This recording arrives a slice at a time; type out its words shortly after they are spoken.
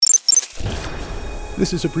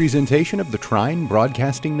This is a presentation of the Trine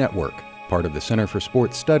Broadcasting Network, part of the Center for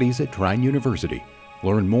Sports Studies at Trine University.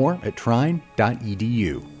 Learn more at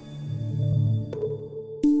trine.edu.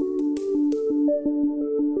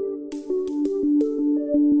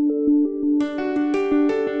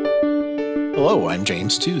 Hello, I'm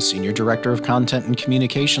James Tu, Senior Director of Content and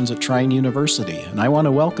Communications at Trine University, and I want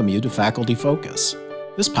to welcome you to Faculty Focus.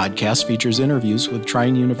 This podcast features interviews with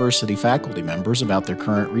Trine University faculty members about their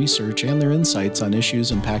current research and their insights on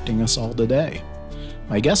issues impacting us all today.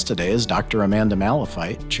 My guest today is Dr. Amanda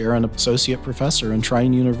Malafite, Chair and Associate Professor in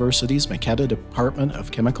Trine University's Maketa Department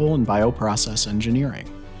of Chemical and Bioprocess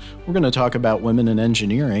Engineering. We're going to talk about women in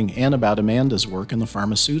engineering and about Amanda's work in the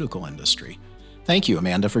pharmaceutical industry. Thank you,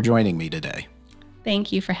 Amanda, for joining me today.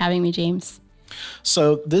 Thank you for having me, James.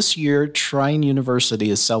 So this year, Trine University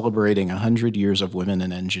is celebrating 100 years of women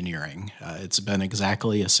in engineering. It's been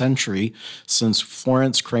exactly a century since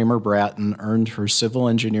Florence Kramer Bratton earned her civil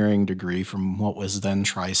engineering degree from what was then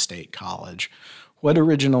Tri-State College. What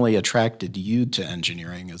originally attracted you to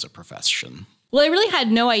engineering as a profession? Well, I really had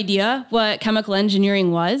no idea what chemical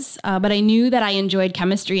engineering was, but I knew that I enjoyed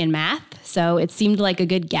chemistry and math, so it seemed like a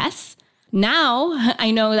good guess. Now, I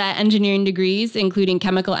know that engineering degrees, including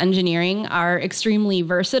chemical engineering, are extremely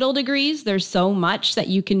versatile degrees. There's so much that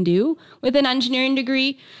you can do with an engineering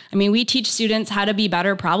degree. I mean, we teach students how to be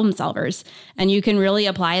better problem solvers, and you can really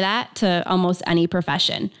apply that to almost any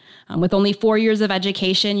profession. With only 4 years of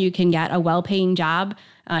education, you can get a well-paying job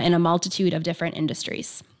in a multitude of different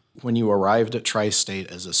industries. When you arrived at Tri-State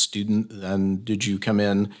as a student, then did you come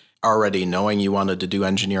in already knowing you wanted to do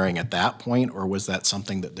engineering at that point, or was that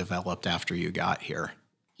something that developed after you got here?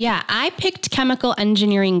 Yeah, I picked chemical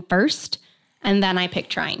engineering first, and then I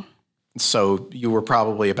picked Trine. So you were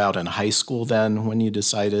probably about in high school then when you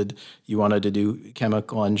decided you wanted to do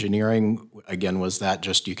chemical engineering. Again, was that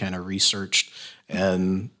just you kind of researched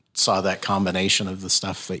and saw that combination of the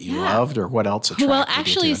stuff that you loved, or what else attracted you to it? Well,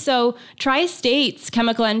 actually, so Tri-State's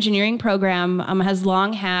chemical engineering program has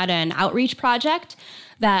long had an outreach project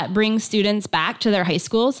that brings students back to their high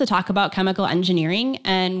schools to talk about chemical engineering.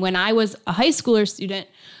 And when I was a high schooler student,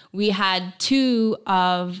 we had 2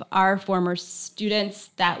 of our former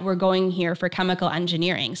students that were going here for chemical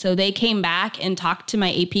engineering. So they came back and talked to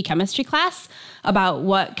my AP chemistry class about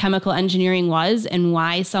what chemical engineering was and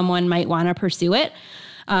why someone might want to pursue it.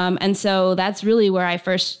 And so that's really where I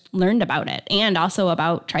first learned about it, and also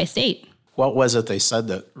about Tri-State. What was it they said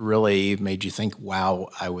that really made you think, wow,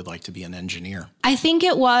 I would like to be an engineer? I think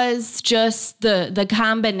it was just the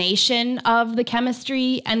combination of the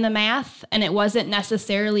chemistry and the math, and it wasn't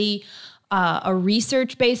necessarily a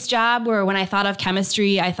research-based job where when I thought of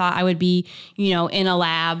chemistry, I thought I would be, in a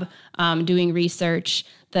lab doing research.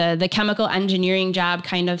 The chemical engineering job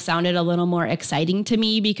kind of sounded a little more exciting to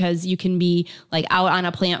me because you can be like out on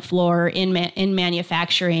a plant floor in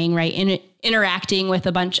manufacturing, right? Interacting with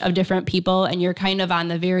a bunch of different people, and you're kind of on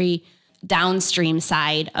the very downstream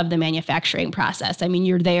side of the manufacturing process. I mean,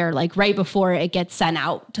 you're there like right before it gets sent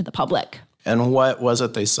out to the public. And what was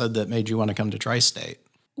it they said that made you want to come to Tri-State?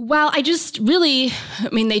 Well,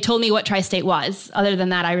 they told me what Tri-State was. Other than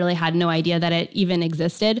that, I really had no idea that it even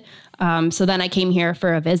existed. So then I came here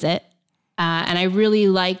for a visit, and I really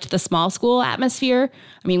liked the small school atmosphere.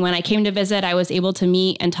 I mean, when I came to visit, I was able to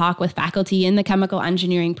meet and talk with faculty in the chemical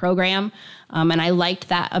engineering program, and I liked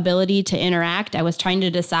that ability to interact. I was trying to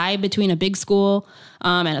decide between a big school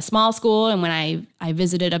and a small school, and when I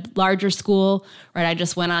visited a larger school, right, I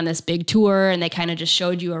just went on this big tour, and they kind of just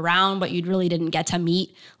showed you around, but you really didn't get to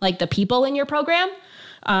meet like the people in your program.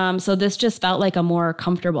 So this just felt like a more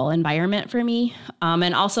comfortable environment for me.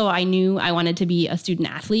 And also I knew I wanted to be a student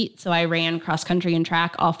athlete. So I ran cross country and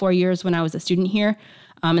track all 4 years when I was a student here.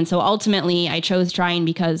 And so ultimately I chose Trine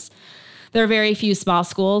because there are very few small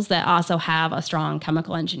schools that also have a strong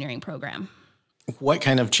chemical engineering program. What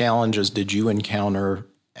kind of challenges did you encounter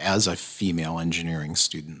as a female engineering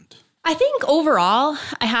student? I think overall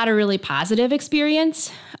I had a really positive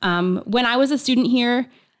experience. When I was a student here,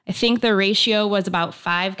 I think the ratio was about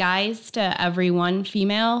 5 guys to every 1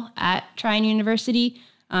 female at Trine University.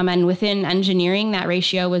 And within engineering, that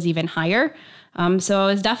ratio was even higher. So I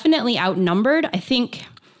was definitely outnumbered. I think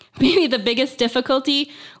maybe the biggest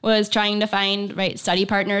difficulty was trying to find study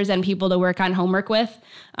partners and people to work on homework with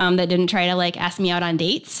that didn't try to ask me out on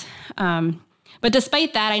dates. But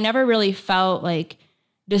despite that, I never really felt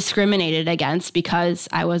discriminated against because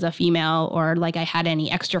I was a female or I had any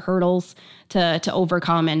extra hurdles to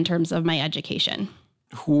overcome in terms of my education.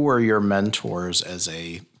 Who were your mentors as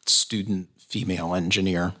a student female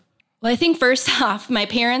engineer? Well, I think first off, my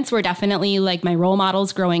parents were definitely like my role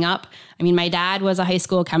models growing up. I mean, my dad was a high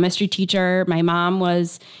school chemistry teacher. My mom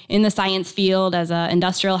was in the science field as an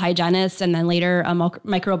industrial hygienist and then later a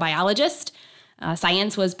microbiologist.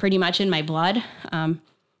 Science was pretty much in my blood.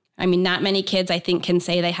 I mean, not many kids, I think, can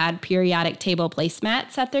say they had periodic table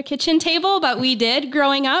placemats at their kitchen table, but we did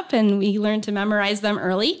growing up and we learned to memorize them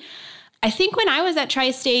early. I think when I was at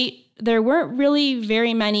Tri-State, there weren't really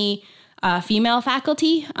very many female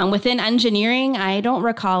faculty. Within engineering, I don't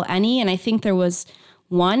recall any, and I think there was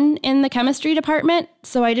one in the chemistry department.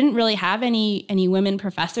 So I didn't really have any women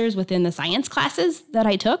professors within the science classes that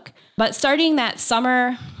I took. But starting that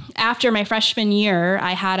summer after my freshman year,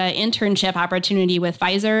 I had an internship opportunity with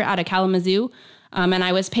Pfizer out of Kalamazoo, and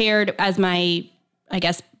I was paired as my,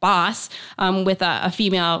 boss with a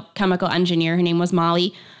female chemical engineer. Her name was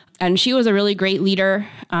Molly, and she was a really great leader,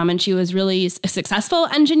 and she was really a successful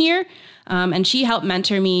engineer. And she helped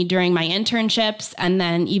mentor me during my internships and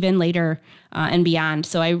then even later and beyond.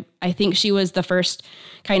 So I think she was the first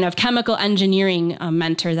kind of chemical engineering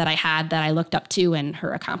mentor that I had that I looked up to and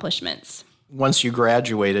her accomplishments. Once you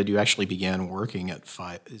graduated, you actually began working at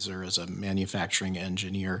Pfizer as a manufacturing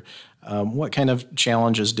engineer. What kind of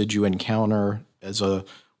challenges did you encounter as a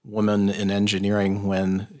woman in engineering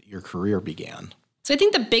when your career began? So I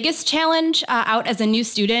think the biggest challenge out as a new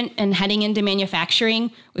student and heading into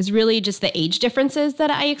manufacturing was really just the age differences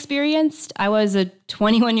that I experienced. I was a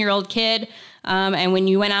 21-year-old kid, and when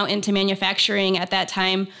you went out into manufacturing at that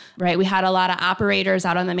time, right, we had a lot of operators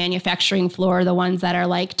out on the manufacturing floor, the ones that are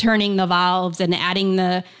like turning the valves and adding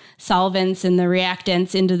the solvents and the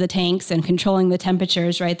reactants into the tanks and controlling the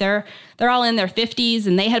temperatures, right? They're all in their 50s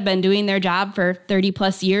and they had been doing their job for 30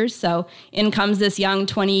 plus years. So in comes this young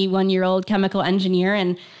 21-year-old chemical engineer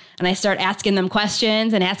and I start asking them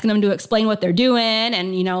questions and asking them to explain what they're doing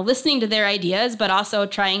and, listening to their ideas, but also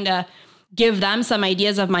trying to give them some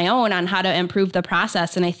ideas of my own on how to improve the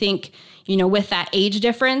process. And I think, with that age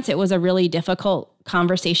difference, it was a really difficult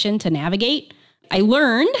conversation to navigate. I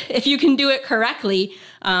learned if you can do it correctly,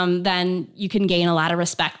 then you can gain a lot of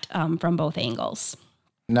respect from both angles.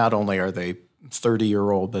 Not only are they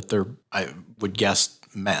 30-year-old, but they're, I would guess,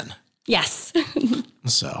 men. Yes.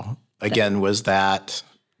 So again, was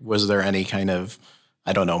there any kind of,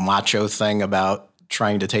 macho thing about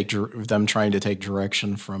trying to take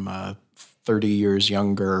direction from a 30 years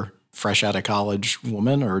younger, fresh out of college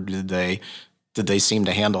woman, or did they seem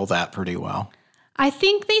to handle that pretty well? I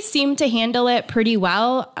think they seemed to handle it pretty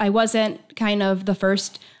well. I wasn't kind of the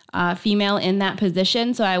first female in that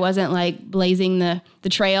position, so I wasn't like blazing the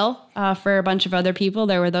trail for a bunch of other people.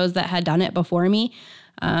 There were those that had done it before me,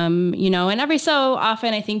 and every so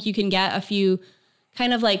often I think you can get a few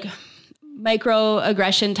kind of like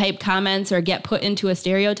microaggression type comments or get put into a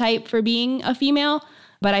stereotype for being a female.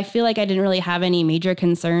 But I feel like I didn't really have any major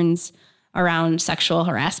concerns around sexual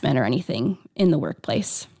harassment or anything in the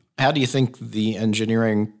workplace. How do you think the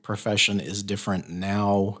engineering profession is different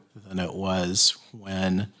now than it was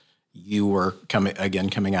when you were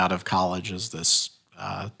coming out of college as this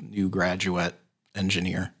new graduate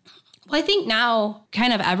engineer? Well, I think now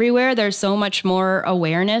kind of everywhere there's so much more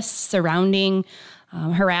awareness surrounding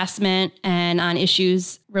harassment and on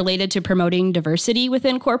issues related to promoting diversity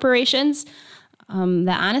within corporations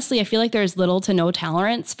that honestly I feel like there's little to no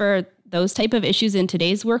tolerance for those type of issues in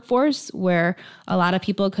today's workforce where a lot of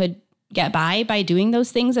people could get by doing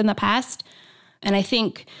those things in the past. And I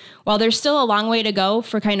think while there's still a long way to go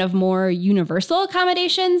for kind of more universal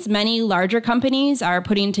accommodations, many larger companies are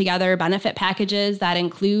putting together benefit packages that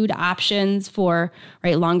include options for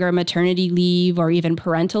longer maternity leave or even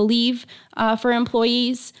parental leave for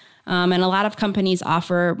employees. And a lot of companies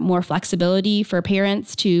offer more flexibility for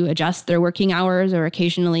parents to adjust their working hours or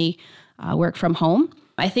occasionally work from home.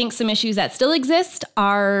 I think some issues that still exist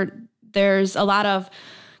are there's a lot of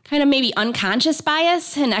kind of maybe unconscious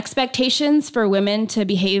bias and expectations for women to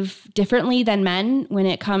behave differently than men when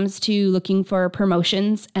it comes to looking for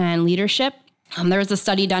promotions and leadership. There was a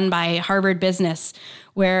study done by Harvard Business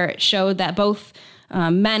where it showed that both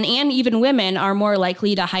men and even women are more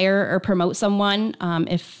likely to hire or promote someone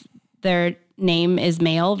if their name is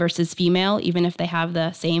male versus female, even if they have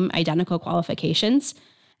the same identical qualifications.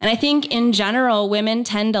 And I think in general, women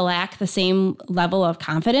tend to lack the same level of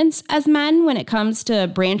confidence as men when it comes to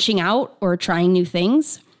branching out or trying new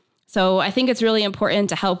things. So I think it's really important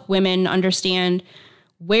to help women understand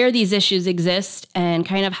where these issues exist and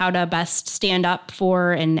kind of how to best stand up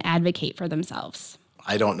for and advocate for themselves.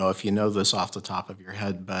 I don't know if you know this off the top of your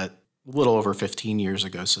head, but a little over 15 years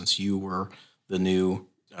ago, since you were the new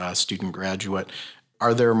student graduate,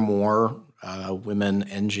 are there more women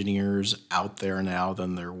engineers out there now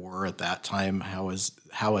than there were at that time? How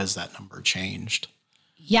has that number changed?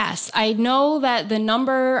 Yes, I know that the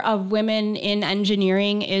number of women in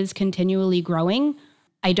engineering is continually growing.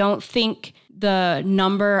 I don't think the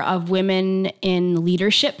number of women in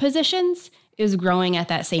leadership positions is growing at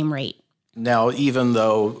that same rate. Now, even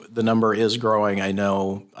though the number is growing, I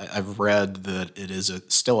know I've read that it is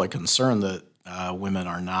still a concern that women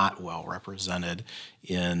are not well represented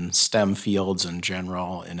in STEM fields in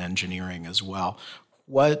general, in engineering as well.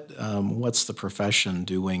 What's the profession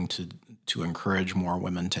doing to encourage more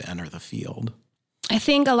women to enter the field? I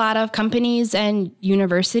think a lot of companies and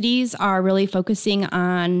universities are really focusing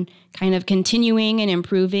on kind of continuing and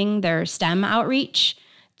improving their STEM outreach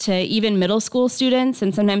to even middle school students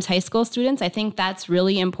and sometimes high school students. I think that's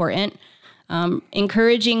really important.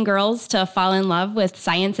 Encouraging girls to fall in love with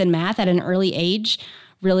science and math at an early age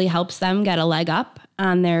really helps them get a leg up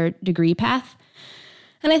on their degree path.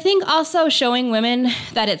 And I think also showing women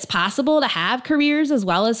that it's possible to have careers as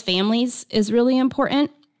well as families is really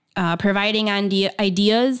important. Providing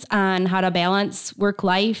ideas on how to balance work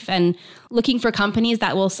life and looking for companies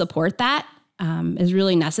that will support that is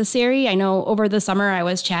really necessary. I know over the summer I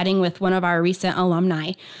was chatting with one of our recent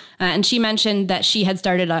alumni, and she mentioned that she had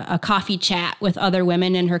started a coffee chat with other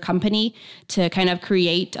women in her company to kind of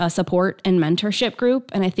create a support and mentorship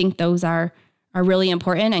group. And I think those are really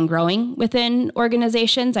important and growing within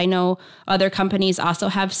organizations. I know other companies also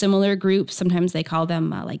have similar groups. Sometimes they call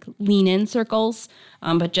them like lean-in circles,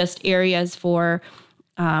 but just areas for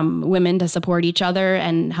women to support each other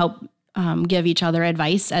and help give each other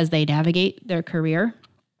advice as they navigate their career.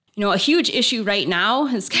 You know, a huge issue right now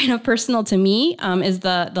is kind of personal to me, is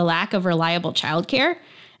the lack of reliable childcare.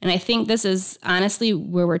 And I think this is honestly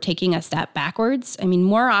where we're taking a step backwards. I mean,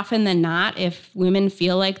 more often than not, if women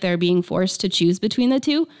feel like they're being forced to choose between the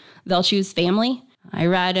two, they'll choose family. I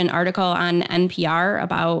read an article on NPR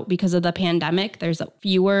about because of the pandemic, there's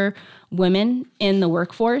fewer women in the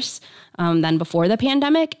workforce than before the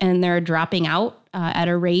pandemic, and they're dropping out at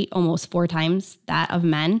a rate almost 4 times that of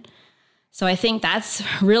men. So I think that's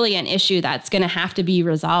really an issue that's going to have to be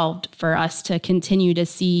resolved for us to continue to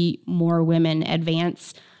see more women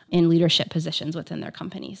advance in leadership positions within their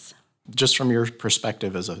companies. Just from your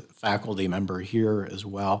perspective as a faculty member here as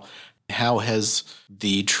well, how has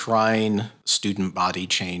the Trine student body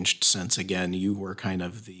changed since, again, you were kind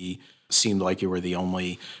of seemed like you were the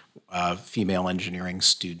only female engineering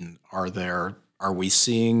student? Are we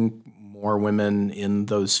seeing more women in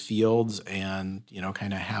those fields, and,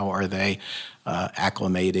 kind of how are they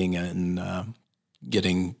acclimating and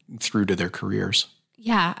getting through to their careers?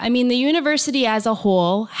 Yeah, I mean, the university as a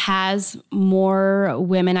whole has more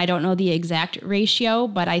women. I don't know the exact ratio,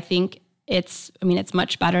 but I think it's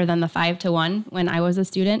much better than the 5-to-1 when I was a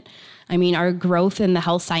student. I mean, our growth in the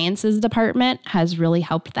health sciences department has really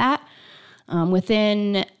helped that.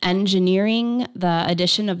 Within engineering, the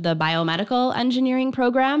addition of the biomedical engineering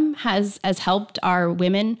program has helped our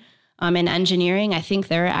women in engineering. I think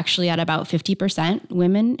they're actually at about 50%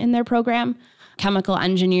 women in their program. Chemical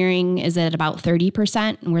engineering is at about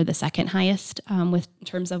 30%, and we're the second highest in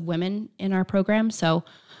terms of women in our program. So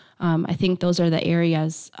I think those are the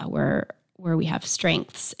areas where we have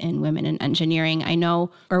strengths in women in engineering. I know,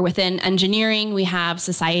 or within engineering, we have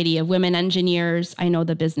Society of Women Engineers. I know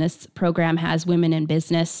the business program has Women in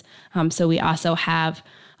Business. So we also have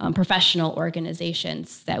professional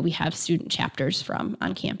organizations that we have student chapters from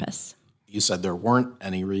on campus. You said there weren't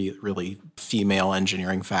any really female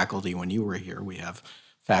engineering faculty when you were here. We have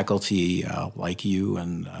faculty like you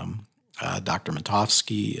and Dr.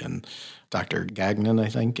 Matofsky and Dr. Gagnon, I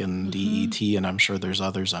think, and DET, and I'm sure there's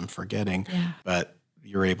others I'm forgetting, but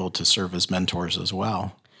you're able to serve as mentors as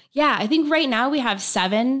well. Yeah, I think right now we have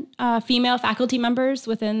 7 female faculty members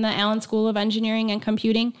within the Allen School of Engineering and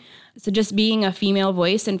Computing. So just being a female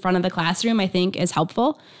voice in front of the classroom, I think, is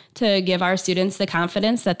helpful to give our students the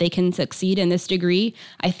confidence that they can succeed in this degree.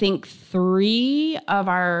 I think 3 of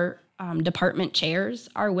our department chairs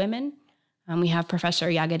are women. We have Professor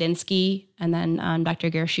Yagodinsky and then Dr.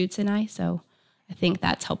 Gershutz and I. So I think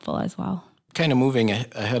that's helpful as well. Kind of moving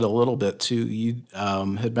ahead a little bit too, you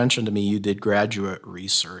had mentioned to me you did graduate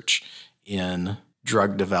research in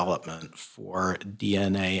drug development for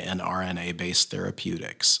DNA and RNA-based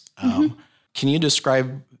therapeutics. Can you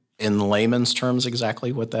describe in layman's terms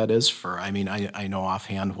exactly what that is? I know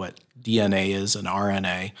offhand what DNA is and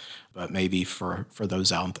RNA, but maybe for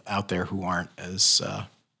those out there who aren't as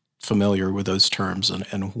familiar with those terms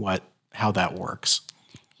and how that works.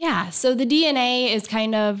 Yeah, so the DNA is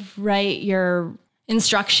kind of your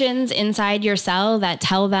instructions inside your cell that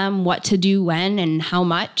tell them what to do when and how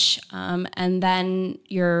much. And then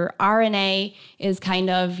your RNA is kind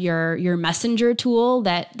of your messenger tool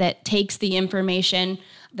that takes the information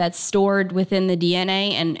that's stored within the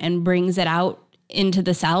DNA and brings it out into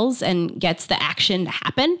the cells and gets the action to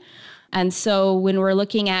happen. And so when we're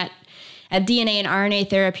looking at DNA and RNA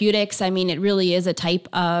therapeutics, I mean, it really is a type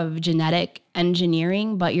of genetic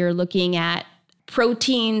engineering, but you're looking at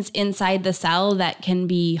proteins inside the cell that can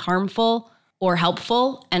be harmful or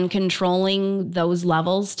helpful and controlling those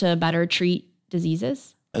levels to better treat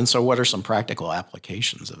diseases. And so what are some practical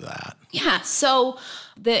applications of that? Yeah, so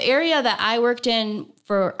the area that I worked in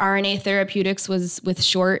for RNA therapeutics was with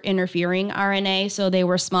short interfering RNA. So they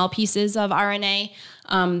were small pieces of RNA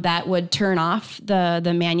that would turn off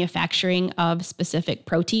the manufacturing of specific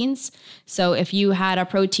proteins. So if you had a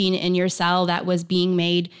protein in your cell that was being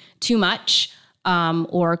made too much,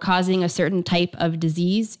 or causing a certain type of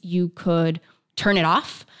disease, you could turn it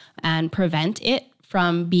off and prevent it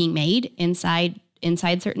from being made inside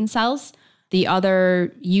certain cells. The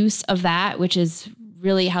other use of that, which is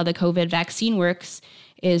really how the COVID vaccine works,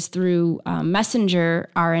 is through messenger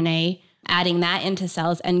RNA, adding that into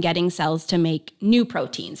cells and getting cells to make new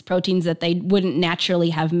proteins that they wouldn't naturally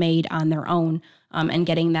have made on their own, and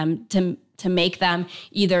getting them to make them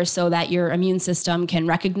either so that your immune system can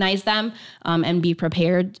recognize them and be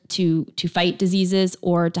prepared to fight diseases,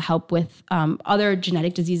 or to help with other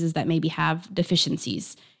genetic diseases that maybe have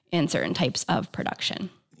deficiencies in certain types of production.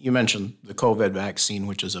 You mentioned the COVID vaccine,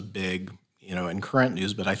 which is a big, in current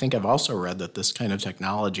news, but I think I've also read that this kind of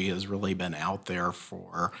technology has really been out there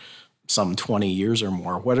for some 20 years or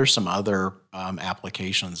more. What are some other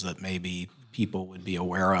applications that maybe people would be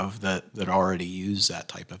aware of that already use that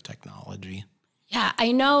type of technology? Yeah,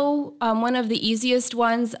 I know one of the easiest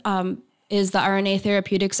ones is the RNA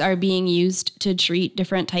therapeutics are being used to treat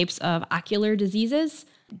different types of ocular diseases,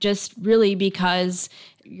 just really because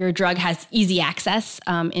your drug has easy access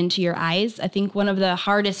into your eyes. I think one of the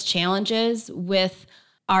hardest challenges with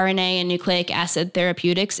RNA and nucleic acid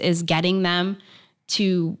therapeutics is getting them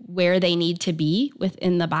to where they need to be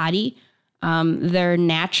within the body. They're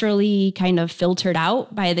naturally kind of filtered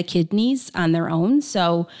out by the kidneys on their own.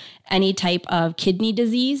 So any type of kidney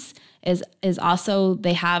disease is also,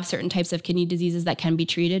 they have certain types of kidney diseases that can be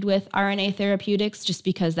treated with RNA therapeutics just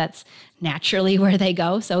because that's naturally where they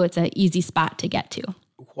go. So it's an easy spot to get to.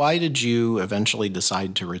 Why did you eventually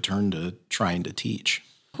decide to return to trying to teach?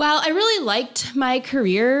 Well, I really liked my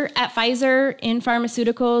career at Pfizer in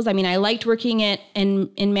pharmaceuticals. I mean, I liked working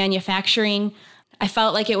in manufacturing. I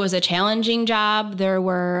felt like it was a challenging job. There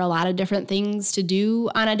were a lot of different things to do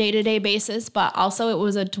on a day-to-day basis, but also it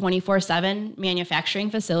was a 24/7 manufacturing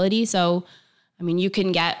facility. So, I mean, you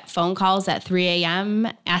can get phone calls at 3 a.m.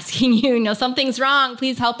 asking you, something's wrong,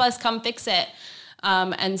 please help us come fix it.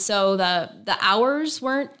 And so the hours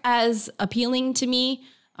weren't as appealing to me.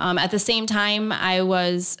 At the same time, I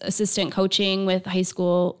was assistant coaching with high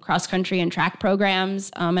school cross-country and track programs,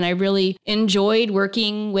 and I really enjoyed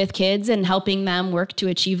working with kids and helping them work to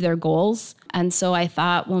achieve their goals. And so I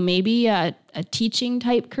thought, well, maybe a teaching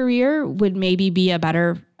type career would maybe be a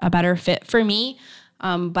better fit for me,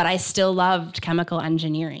 but I still loved chemical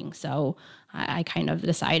engineering. So I kind of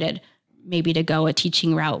decided maybe to go a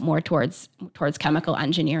teaching route more towards chemical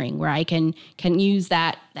engineering, where I can use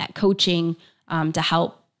that coaching to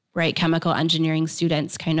help chemical engineering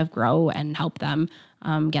students kind of grow and help them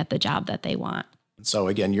get the job that they want. So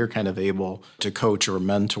again, you're kind of able to coach or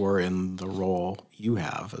mentor in the role you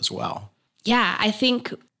have as well. Yeah, I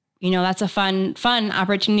think, that's a fun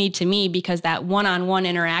opportunity to me, because that one-on-one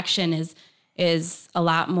interaction is a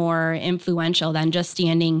lot more influential than just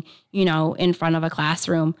standing, in front of a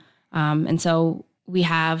classroom. And so we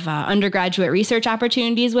have undergraduate research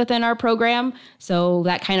opportunities within our program. So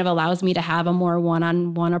that kind of allows me to have a more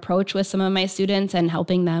one-on-one approach with some of my students and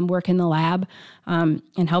helping them work in the lab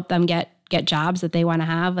and help them get jobs that they want to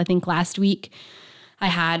have. I think last week I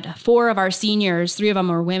had 4 of our seniors, 3 of them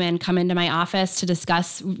were women, come into my office to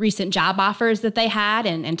discuss recent job offers that they had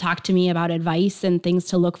and talk to me about advice and things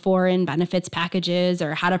to look for in benefits packages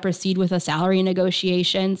or how to proceed with a salary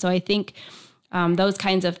negotiation. So I think those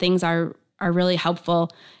kinds of things are really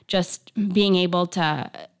helpful, just being able to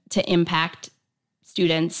impact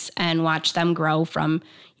students and watch them grow from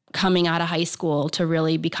coming out of high school to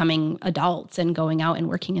really becoming adults and going out and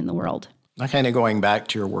working in the world. Now, kind of going back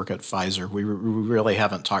to your work at Pfizer, we really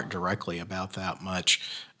haven't talked directly about that much.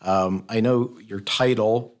 I know your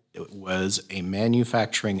title was a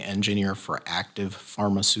manufacturing engineer for active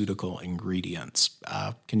pharmaceutical ingredients.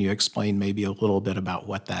 Can you explain maybe a little bit about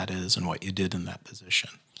what that is and what you did in that position?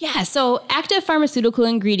 Yeah, so active pharmaceutical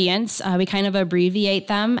ingredients, we kind of abbreviate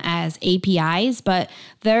them as APIs, but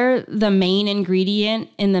they're the main ingredient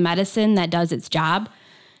in the medicine that does its job.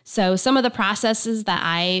 So some of the processes that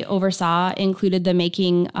I oversaw included the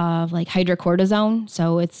making of like hydrocortisone.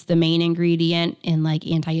 So it's the main ingredient in like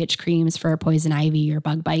anti-itch creams for poison ivy or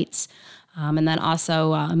bug bites. And then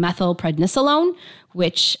also methylprednisolone,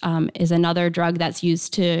 which is another drug that's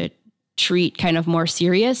used to treat kind of more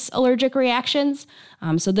serious allergic reactions.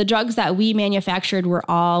 So the drugs that we manufactured were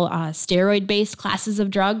all steroid-based classes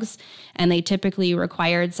of drugs, and they typically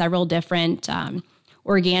required several different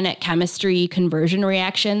organic chemistry conversion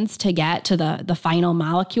reactions to get to the final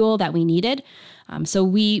molecule that we needed. So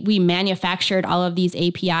we manufactured all of these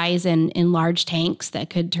APIs in large tanks that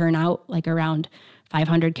could turn out like around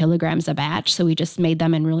 500 kilograms a batch. So we just made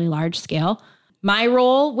them in really large scale. My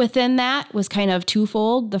role within that was kind of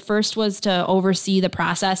twofold. The first was to oversee the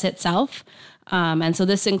process itself. And so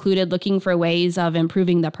this included looking for ways of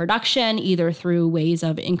improving the production, either through ways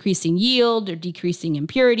of increasing yield or decreasing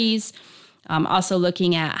impurities. Also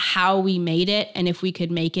looking at how we made it and if we could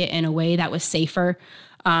make it in a way that was safer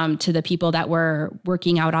to the people that were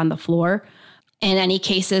working out on the floor. In any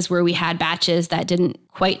cases where we had batches that didn't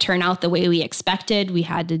quite turn out the way we expected, we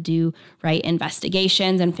had to do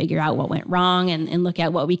investigations and figure out what went wrong and look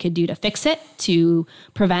at what we could do to fix it to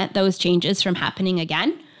prevent those changes from happening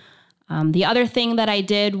again. The other thing that I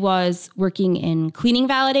did was working in cleaning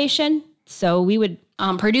validation. So we would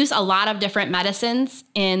produce a lot of different medicines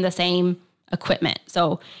in the same equipment.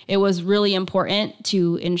 So it was really important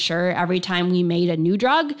to ensure every time we made a new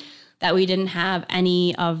drug that we didn't have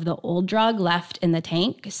any of the old drug left in the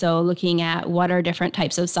tank. So looking at what are different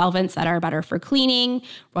types of solvents that are better for cleaning,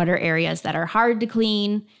 what are areas that are hard to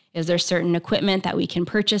clean, is there certain equipment that we can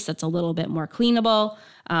purchase that's a little bit more cleanable,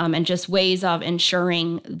 and just ways of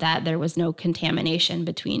ensuring that there was no contamination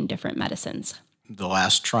between different medicines. The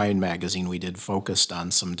last Trine magazine we did focused on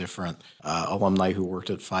some different alumni who worked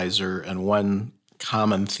at Pfizer, and one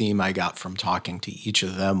common theme I got from talking to each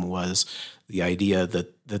of them was the idea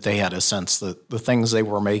that they had a sense that the things they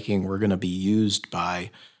were making were going to be used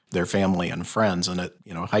by their family and friends. And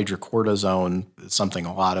hydrocortisone is something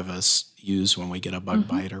a lot of us use when we get a bug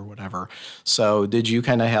bite or whatever. So did you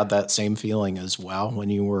kind of have that same feeling as well when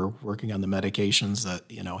you were working on the medications that,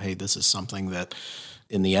 hey, this is something that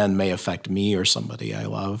in the end may affect me or somebody I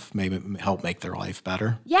love, maybe help make their life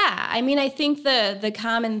better? Yeah, I think the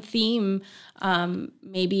common theme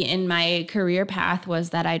maybe in my career path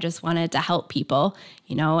was that I just wanted to help people,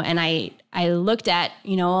 and I looked at,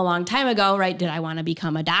 a long time ago, right, did I want to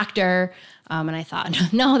become a doctor? And I thought,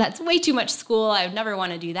 no, that's way too much school. I would never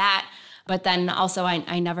want to do that. But then also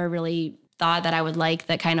I never really thought that I would like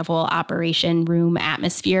the kind of whole operation room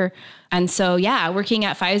atmosphere. And so, working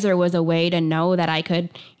at Pfizer was a way to know that I could,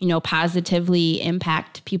 positively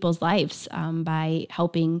impact people's lives by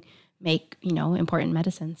helping make, important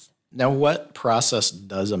medicines. Now, what process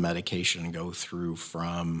does a medication go through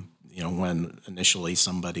from, when initially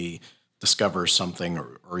somebody discovers something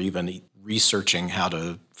or even researching how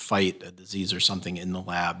to fight a disease or something in the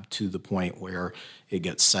lab to the point where it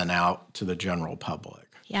gets sent out to the general public?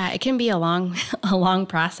 Yeah, it can be a long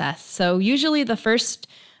process. So usually the first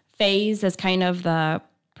phase is kind of the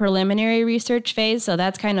preliminary research phase. So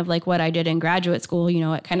that's kind of like what I did in graduate school.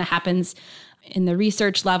 It kind of happens in the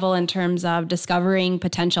research level in terms of discovering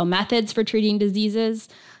potential methods for treating diseases,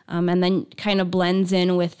 and then kind of blends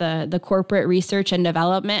in with the corporate research and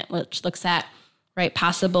development, which looks at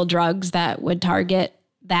possible drugs that would target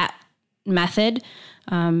that method.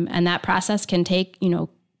 And that process can take,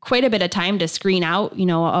 quite a bit of time to screen out,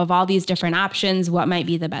 of all these different options, what might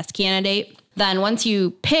be the best candidate. Then once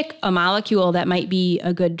you pick a molecule that might be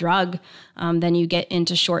a good drug, then you get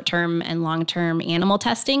into short-term and long-term animal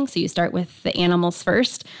testing. So you start with the animals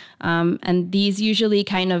first. And these usually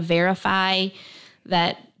kind of verify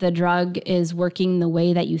that the drug is working the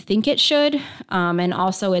way that you think it should. And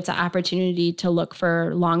also it's an opportunity to look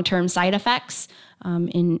for long-term side effects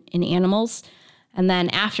in animals. And then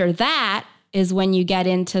after that is when you get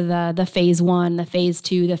into the phase 1, the phase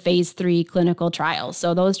 2, the phase 3 clinical trials.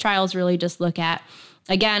 So those trials really just look at,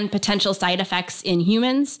 again, potential side effects in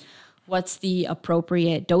humans, what's the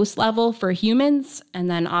appropriate dose level for humans,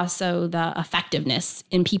 and then also the effectiveness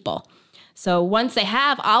in people. So once they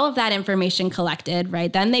have all of that information collected,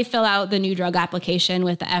 right, then they fill out the new drug application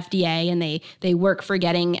with the FDA, and they work for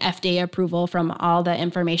getting FDA approval from all the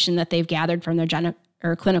information that they've gathered from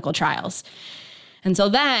their clinical trials. And so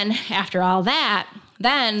then after all that,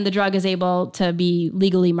 then the drug is able to be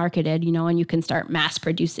legally marketed, and you can start mass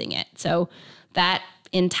producing it. So that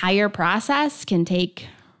entire process can take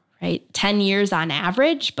right, 10 years on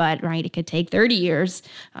average, but right, it could take 30 years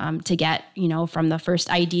to get, from the first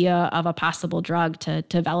idea of a possible drug to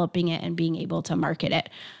developing it and being able to market it.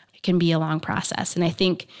 It can be a long process. And I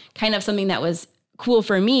think kind of something that was cool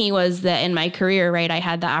for me was that in my career, right, I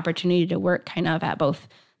had the opportunity to work kind of at both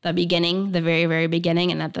the beginning, the very, very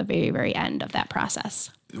beginning, and at the very, very end of that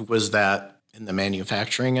process. Was that in the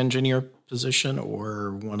manufacturing engineer position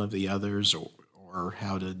or one of the others, or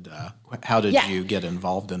how did you get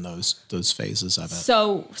involved in those phases of it?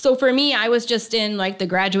 So for me, I was just in like the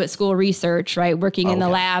graduate school research, right, working in the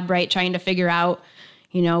lab, right, trying to figure out,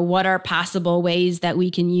 what are possible ways that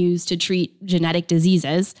we can use to treat genetic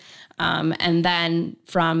diseases. And then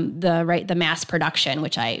from the mass production,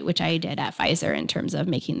 which I did at Pfizer in terms of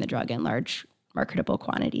making the drug in large marketable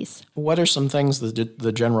quantities. What are some things that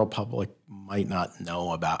the general public might not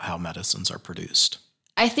know about how medicines are produced?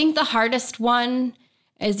 I think the hardest one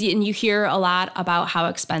is, and you hear a lot about how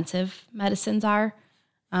expensive medicines are.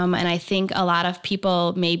 And I think a lot of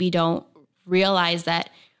people maybe don't realize that,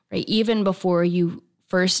 right, even before you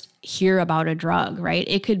first hear about a drug, right,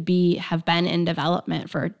 it could have been in development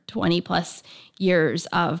for 20 plus years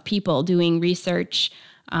of people doing research,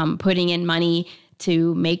 putting in money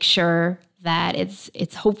to make sure that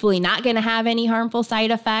it's hopefully not going to have any harmful side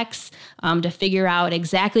effects, to figure out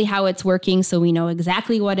exactly how it's working so we know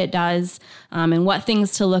exactly what it does, and what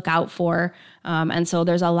things to look out for. And so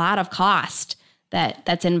there's a lot of cost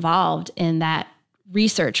that's involved in that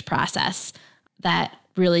research process that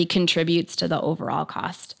really contributes to the overall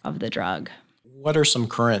cost of the drug. What are some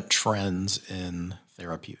current trends in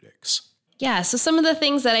therapeutics? Yeah, so some of the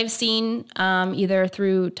things that I've seen either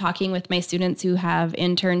through talking with my students who have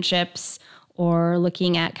internships or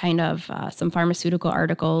looking at kind of some pharmaceutical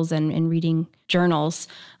articles and reading journals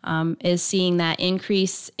is seeing that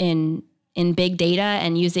increase in big data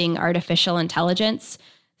and using artificial intelligence.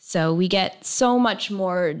 So we get so much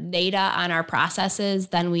more data on our processes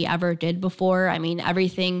than we ever did before. I mean,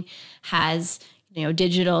 everything has,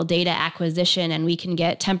 digital data acquisition, and we can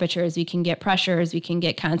get temperatures, we can get pressures, we can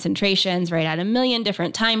get concentrations, right, at a million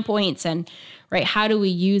different time points. And right, how do we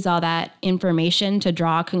use all that information to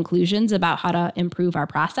draw conclusions about how to improve our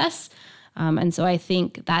process? And so I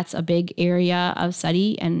think that's a big area of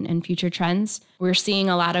study and future trends. We're seeing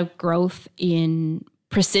a lot of growth in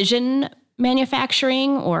precision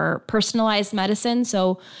manufacturing or personalized medicine.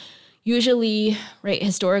 So usually, right,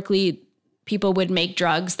 historically, people would make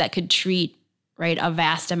drugs that could treat, right, a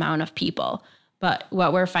vast amount of people. But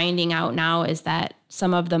what we're finding out now is that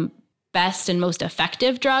some of the best and most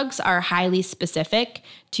effective drugs are highly specific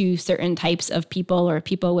to certain types of people or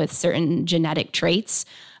people with certain genetic traits.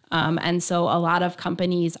 And so a lot of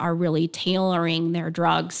companies are really tailoring their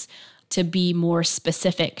drugs to be more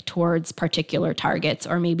specific towards particular targets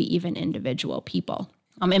or maybe even individual people.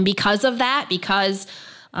 And because of that,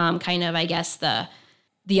 kind of, I guess,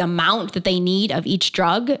 the amount that they need of each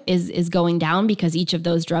drug is going down because each of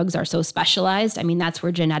those drugs are so specialized. I mean, that's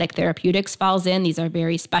where genetic therapeutics falls in. These are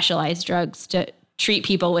very specialized drugs to treat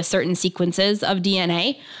people with certain sequences of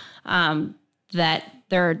DNA, that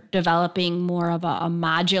they're developing more of a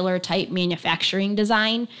modular type manufacturing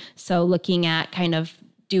design. So looking at kind of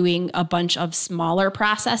doing a bunch of smaller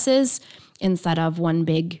processes instead of one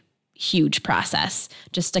big, huge process,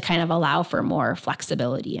 just to kind of allow for more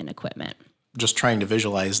flexibility in equipment. Just trying to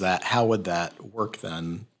visualize that. How would that work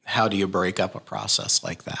then? How do you break up a process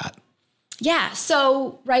like that? Yeah.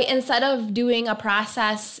 So, right, instead of doing a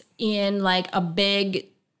process in like a big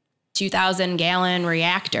 2,000 gallon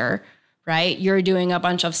reactor, right, you're doing a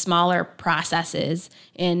bunch of smaller processes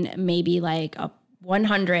in maybe like a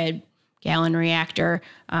 100 gallon reactor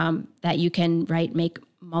that you can, right, make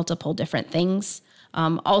multiple different things.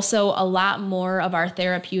 Also, a lot more of our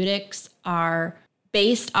therapeutics are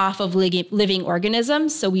based off of living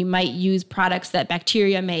organisms. So we might use products that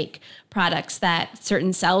bacteria make, products that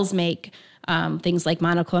certain cells make, things like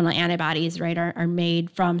monoclonal antibodies, right, are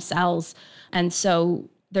made from cells. And so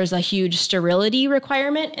there's a huge sterility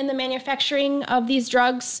requirement in the manufacturing of these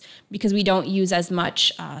drugs because we don't use as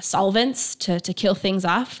much solvents to kill things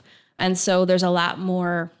off. And so there's a lot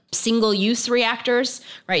more single-use reactors,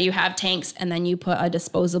 right? You have tanks and then you put a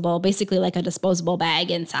disposable, basically like a disposable bag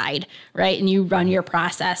inside, right? And you run your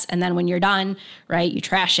process. And then when you're done, right, you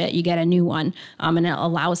trash it, you get a new one. And it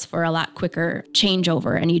allows for a lot quicker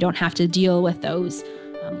changeover and you don't have to deal with those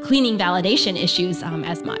cleaning validation issues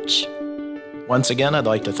as much. Once again, I'd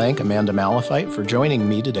like to thank Amanda Malafite for joining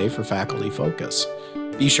me today for Faculty Focus.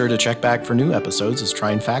 Be sure to check back for new episodes as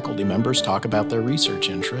Trine faculty members talk about their research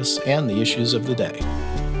interests and the issues of the day.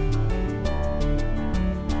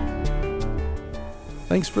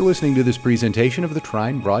 Thanks for listening to this presentation of the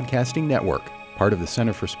Trine Broadcasting Network, part of the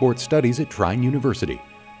Center for Sports Studies at Trine University.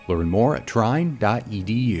 Learn more at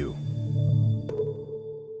trine.edu.